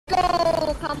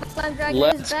go! Combat Slime Dragon is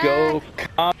Let's back. go,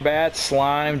 Combat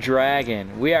Slime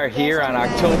Dragon. We are here Yes, on I'm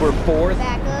October 4th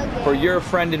back again. for your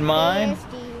friend and mine,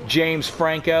 Nasty. James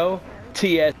Franco,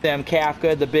 TSM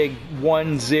Kafka, the big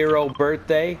 1-0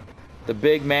 birthday. The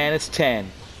big man is 10.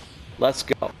 Let's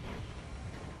go.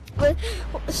 We're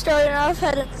starting off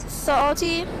at a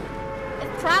salty.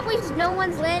 Probably no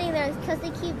one's landing there because they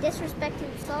keep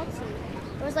disrespecting Salty.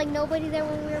 There was like nobody there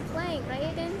when we were playing, right,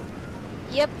 Aiden?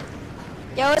 Yep.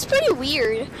 Yeah, it's pretty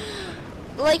weird.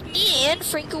 Like, me and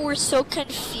Franco were so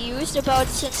confused about it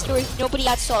since there was nobody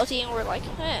at salty, and we're like,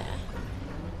 huh.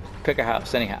 Pick a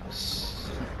house, any house.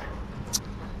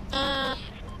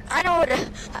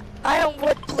 I know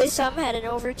what place I'm heading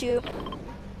over to.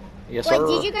 Yes, Wait, sir.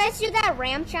 did you guys do that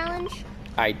ramp challenge?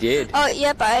 I did. Oh,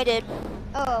 yep, I did.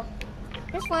 Oh,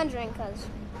 just wondering because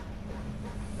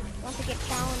I want to get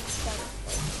challenged.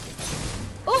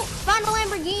 Oh, found a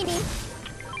Lamborghini.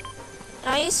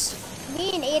 Nice.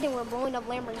 Me and Aiden were blowing up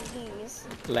Lamborghinis.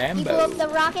 Lambo. He blew up the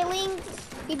Rocket League.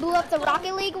 He blew up the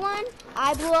Rocket League one.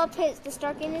 I blew up the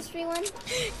Stark Industry one.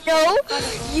 No,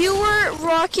 you were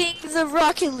rocking the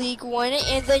Rocket League one,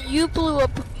 and then you blew up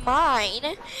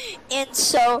mine, and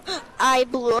so I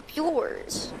blew up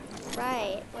yours.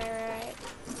 Right.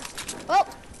 Oh,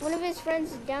 one of his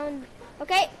friends is down.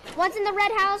 Okay, one's in the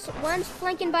red house. One's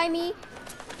flanking by me.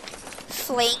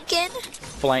 Flanking?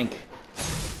 Flank.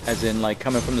 As in, like,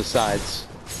 coming from the sides.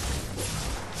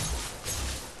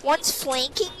 One's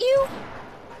flanking you?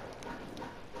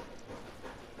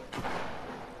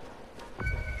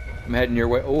 I'm heading your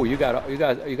way. Oh, you got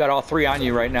all three on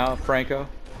you right now, Franco.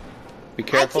 Be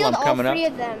careful, I killed I'm coming all three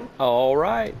up. of them. All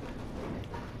right.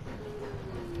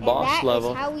 And Boss that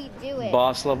level. is how we do it.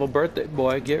 Boss level birthday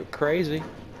boy, get crazy.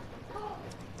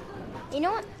 You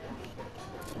know what?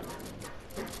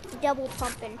 Double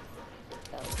pumping.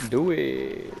 Do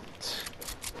it.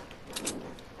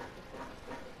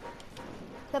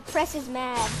 The press is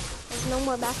mad. There's no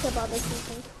more basketball this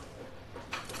season.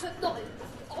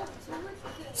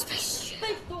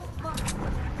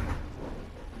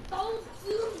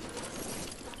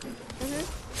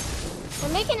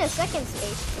 We're making a second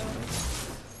space jam.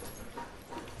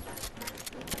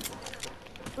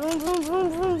 Vroom, vroom, vroom,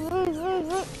 vroom, vroom, vroom,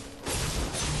 vroom.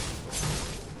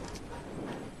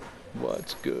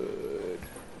 What's good?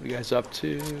 What you guys up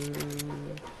to?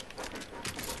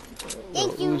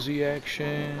 Thank you. Uzi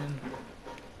action.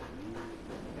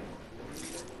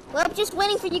 Well, I'm just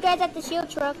waiting for you guys at the shield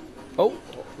truck. Oh,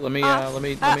 let me I'll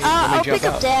jump pick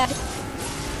up out. Dad.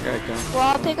 Here I come. Well,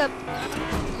 I'll pick up.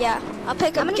 Yeah, I'll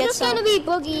pick up. I'm just gonna be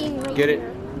boogieing right Get it.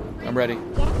 here. I'm ready.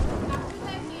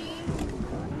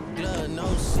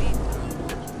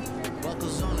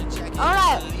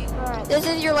 Alright. This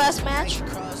is your last match.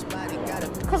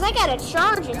 Cause I got a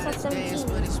charge in set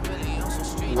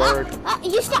 17. Word.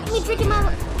 You stopped me drinking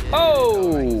my.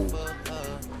 Oh!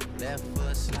 No,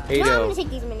 I'm 8-0. gonna take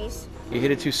these minis. You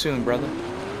hit it too soon, brother.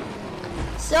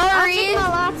 I'll Sorry. take my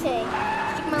latte.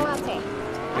 Take my latte. You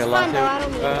It's got a fine latte? though, I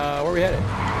don't need it. Where we headed?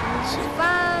 Let's see. It's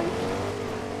fine.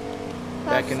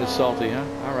 Back into salty, huh?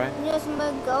 All right. Just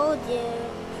my golden.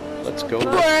 Let's go.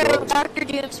 We're Dr.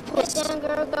 Doom's Get place. down,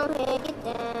 girl, go ahead, get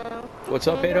down. What's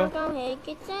up, Get down, Ado? girl, Go ahead,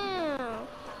 get down.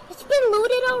 It's been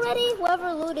looted already?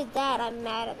 Whoever looted that, I'm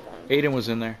mad at them. Aiden was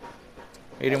in there.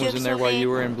 Aiden was in there while you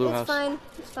were in Blue It's House. fine,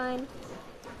 it's fine.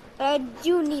 But I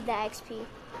do need that XP.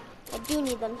 I do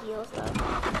need them heals though.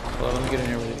 Well, let me get in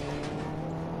here with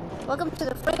you. Welcome to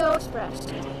the Franco Express.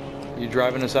 You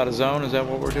driving us out of zone? Is that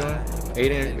what we're doing?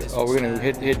 Aiden, oh, we're gonna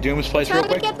hit Doom's place real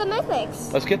Trying to quick. get the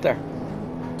mythics. Let's get there.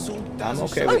 I'm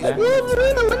okay Oh, with that.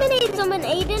 Wolverine eliminated someone,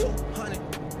 Aiden.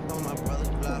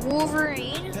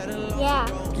 Wolverine. Yeah.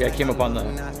 Yeah, it came up on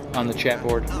the chat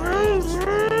board.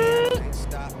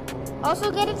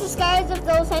 Also get a disguise if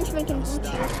those henchmen can boot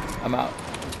you. I'm out.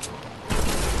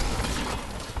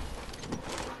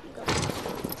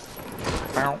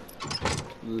 Bow.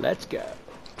 Let's go.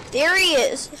 There he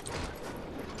is.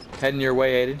 Heading your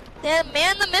way, Aiden. That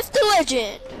man, the myth, the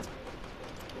legend.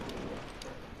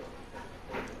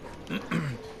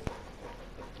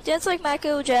 Dance like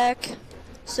Michael Jack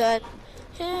said.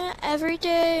 Every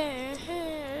day.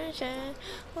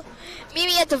 Meet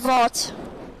me at the vault.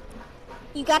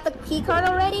 You got the key card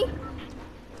already?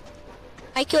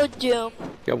 I killed Doom.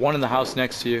 Got one in the house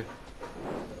next to you.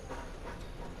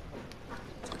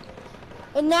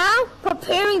 And now,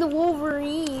 preparing the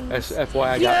Wolverine.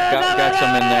 FYI, got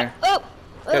some in there. Oh,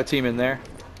 Got a team in there.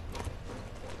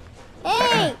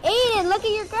 Hey, Aiden, look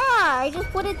at your car. I just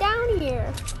put it down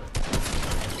here.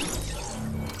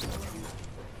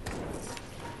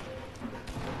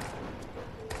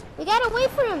 We gotta wait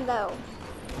for him though.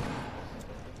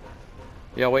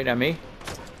 Y'all waiting on me?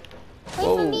 Wait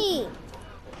for me.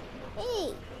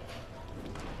 Hey.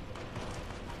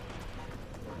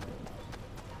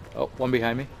 Oh, one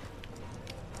behind me.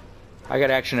 I got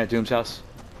action at Doom's house.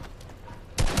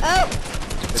 Oh.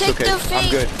 It's Take okay. the thing. I'm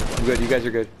good. I'm good. You guys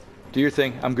are good. Do your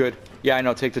thing. I'm good. Yeah, I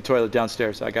know. Take the toilet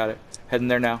downstairs. I got it. Heading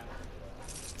there now.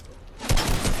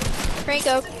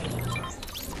 Franco,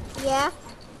 Yeah.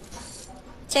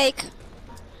 take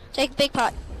big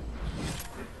pot.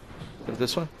 Is it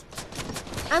this one?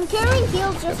 I'm carrying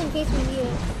heals just in case we need it.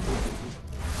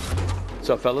 What's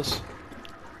up, fellas?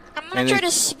 I'm gonna try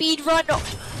to speed run.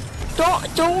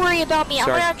 Don't worry about me.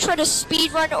 Sorry. I'm gonna try to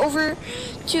speed run over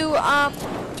to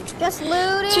Just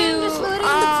looting. Just looting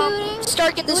and tooting.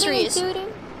 Stark Industries. Looting and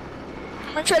tooting.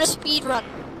 I'm gonna try to speed run.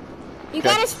 You Okay.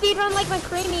 gotta speedrun like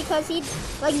McCreamy, cause he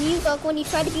like music when he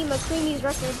tried to beat McCreamy's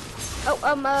record. Oh,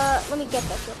 let me get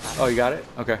that shield pot. Oh, you got it?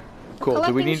 Okay. Cool.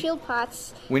 Collecting Do we need? shield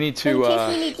pots. We need In to. case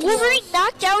we need Wolverine heals.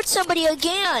 knocked out somebody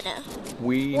again.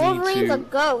 We Wolverine's need a to.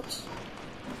 goat.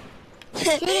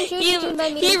 Shooting by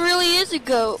me. He really is a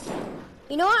goat.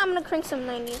 You know what? I'm gonna crank some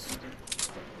 90s.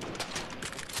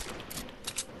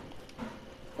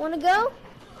 Wanna go?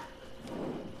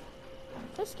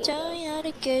 Let's get Tell go. me how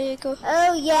to get it go.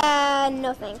 Oh yeah,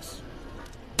 no thanks.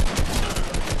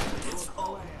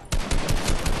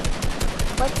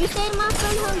 What you say, my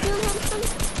friend? How Doom Henchman?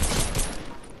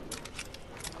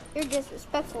 You're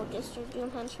disrespectful, District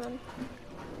Doom Henchman.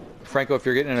 Franco, if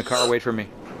you're getting in a car, wait for me,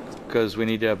 because we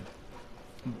need to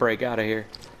break out of here,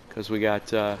 because we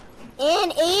got And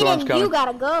Storm's Aiden, coming. you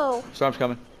gotta go. storm's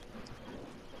coming.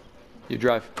 You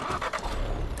drive.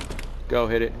 Go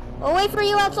hit it. We'll wait for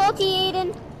you at Salty,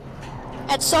 Aiden.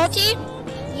 At Salty?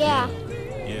 Yeah.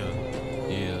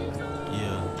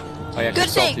 Oh yeah, Good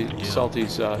 'cause thing.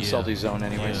 Salty's zone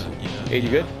anyways. Hey, you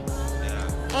good?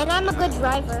 And I'm a good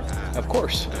driver. Of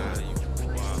course.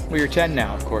 Well, you're 10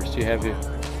 now, of course. You have your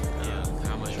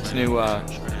it's new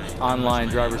online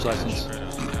driver's license.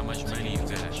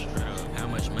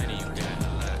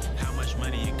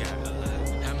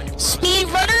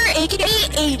 Speedrunner, aka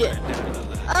Aiden.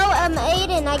 Oh,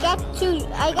 Aiden, I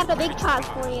got the big pot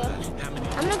for you.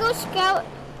 I'm gonna go scout.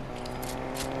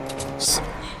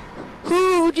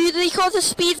 Who do they call the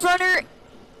speedrunner?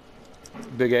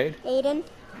 Big Aid? Aiden.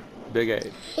 Big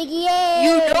Aid. Biggie, yay.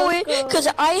 You know let's it, go. because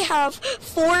I have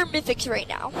 4 mythics right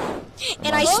now.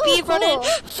 And I Oh, speedrun cool.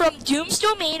 it from Doom's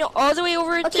Domain all the way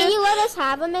over Oh, to... can you let us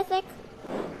have a mythic?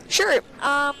 Sure.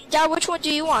 Dad, which one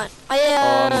do you want?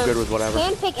 I'm good with whatever.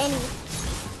 Can pick any.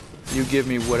 You give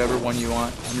me whatever one you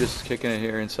want. I'm just kicking it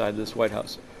here inside this White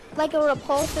House. Like a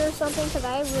repulsor or something, because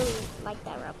I really like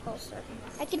that repulsor.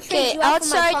 I can trade Okay, you out for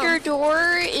my outside pump. your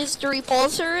door is the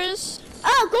repulsors.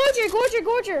 Oh,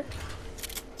 Gorger.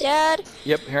 Dad,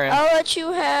 Yep, here I am. I'll let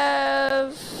you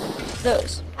have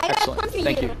those. I got a Excellent. pun for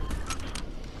Thank you. you.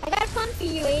 I got a pun for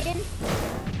you, Aiden.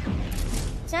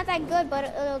 It's not that good, but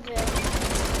it'll do.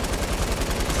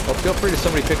 Well, feel free to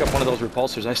somebody pick up one of those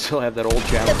repulsors. I still have that old The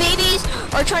jammer. babies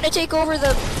are trying to take over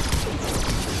the...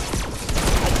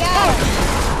 I got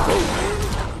it.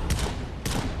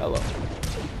 Hello.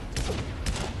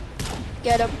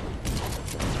 Get them.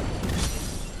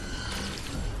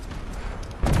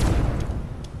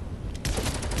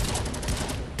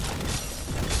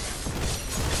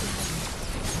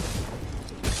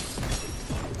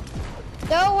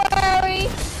 Don't worry.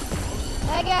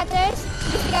 I got this.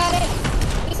 Lisa got it.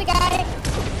 Lisa got it.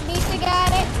 Lisa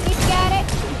got it. Lisa got it.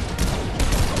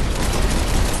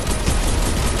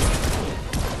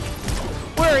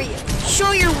 Where are you?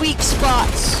 Show your weak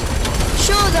spots.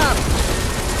 Show them.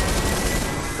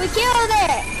 We killed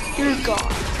it. You're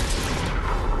gone.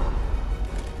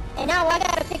 And now I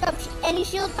gotta pick up any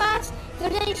shield pots. If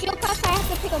there's any shield pots, I have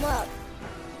to pick them up.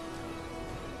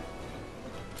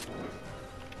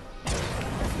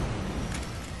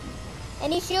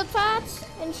 Any shield pots?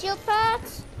 Any shield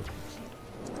pots?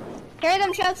 Here are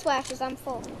them chug splashes. I'm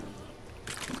full.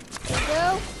 There you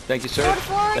go. Thank you, sir. Porta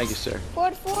forts. Thank you, sir.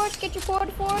 Porta forts. Get your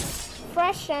porta forts.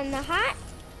 Fresh and hot.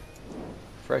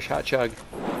 Fresh hot chug.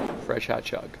 Fresh hot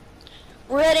chug.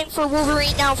 We're heading for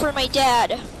Wolverine now for my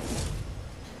dad.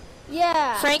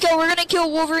 Yeah. Franco, we're gonna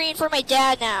kill Wolverine for my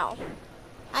dad now.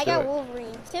 I do got it.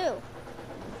 Wolverine too.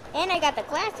 And I got the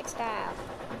classic style.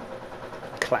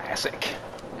 Classic.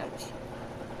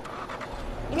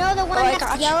 You know the one I that's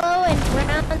got you. yellow and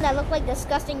brown that look like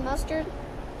disgusting mustard?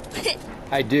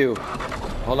 I do.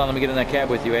 Hold on, let me get in that cab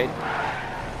with you, Aid.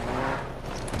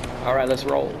 All right, let's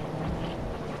roll.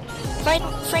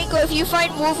 Franco, if you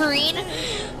find Wolverine,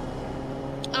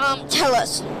 tell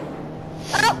us.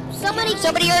 Oh, somebody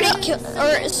Somebody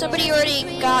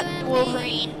already got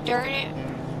Wolverine. Darn it.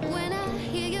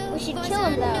 should kill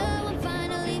him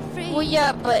though. Well,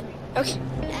 yeah, but okay.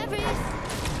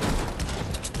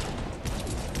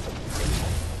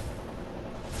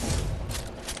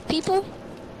 People?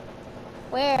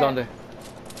 Where? Donde?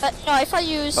 No, I thought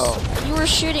you were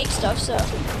shooting stuff. So.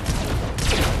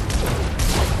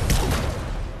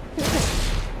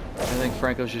 I think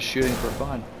Franco's just shooting for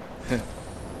fun.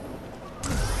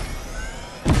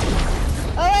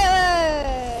 Oh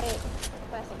wait.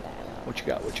 What you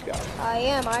got? What you got? I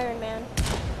am Iron Man.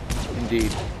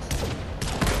 Indeed.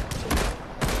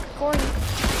 Corny.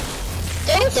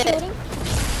 Someone's shooting.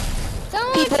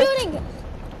 Someone's shooting.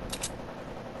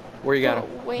 Where you got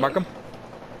him? wait. Mark him.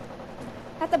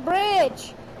 At the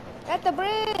bridge. At the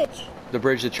bridge. The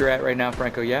bridge that you're at right now,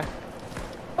 Franco. Yeah.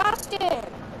 Boston.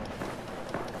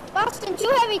 Boston. Too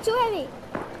heavy. Too heavy.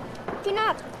 Do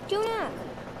not. Do not.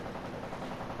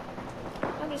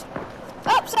 I'm just.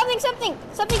 Oh, something.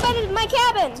 Something better than my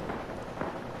cabin.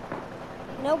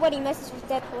 Nobody messes with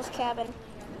Deadpool's cabin.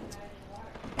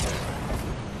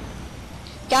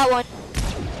 Got one.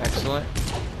 Excellent.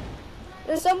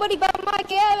 There's somebody by my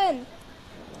cabin.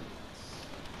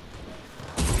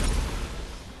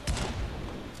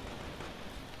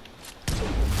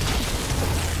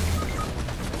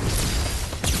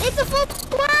 It's a full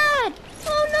squad.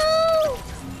 Oh no!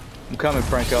 I'm coming,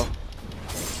 Franco.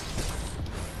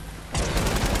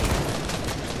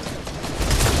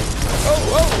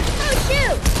 Oh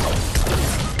shoot!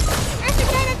 That's the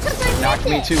guy that took my Knocked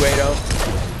me mythic. too, Ado.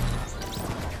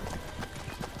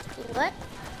 What?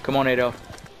 Come on, Ado.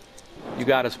 You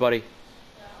got us, buddy.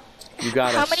 You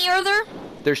got us. How many are there?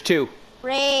 There's two.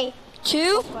 Ray.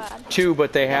 2? Squad. Two,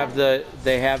 but they have the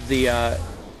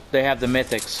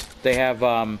mythics. They have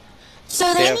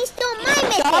So They they have- He's still my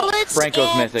mythic. Charlotte's Franco's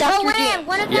and mythic. Oh Dr. man, Doom.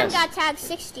 one of them Yes. got tagged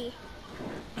 60.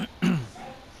 I'm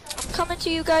coming to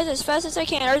you guys as fast as I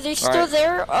can. Are they still Alright.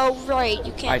 there? Oh right,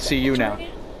 you can't. I see you now.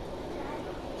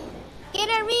 Get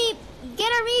a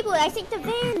reboot. I think the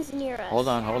van's near us. Hold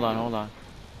on.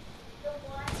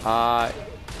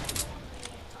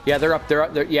 Yeah, they're up.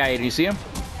 Yeah, do you see them?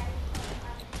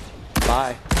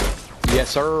 Bye. Yes,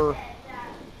 sir.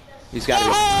 He's got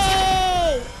it.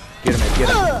 Hey! Get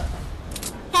him. Ugh.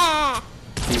 Ha.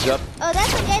 He's up. Oh,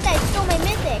 that's the guy that stole my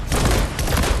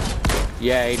mythics.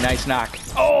 Yay, nice knock.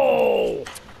 Oh!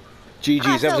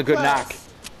 GG's, that was a good close. knock.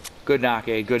 Good knock,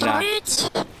 Good knock. Darn it.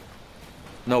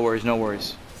 No worries.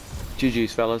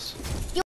 GG's, fellas.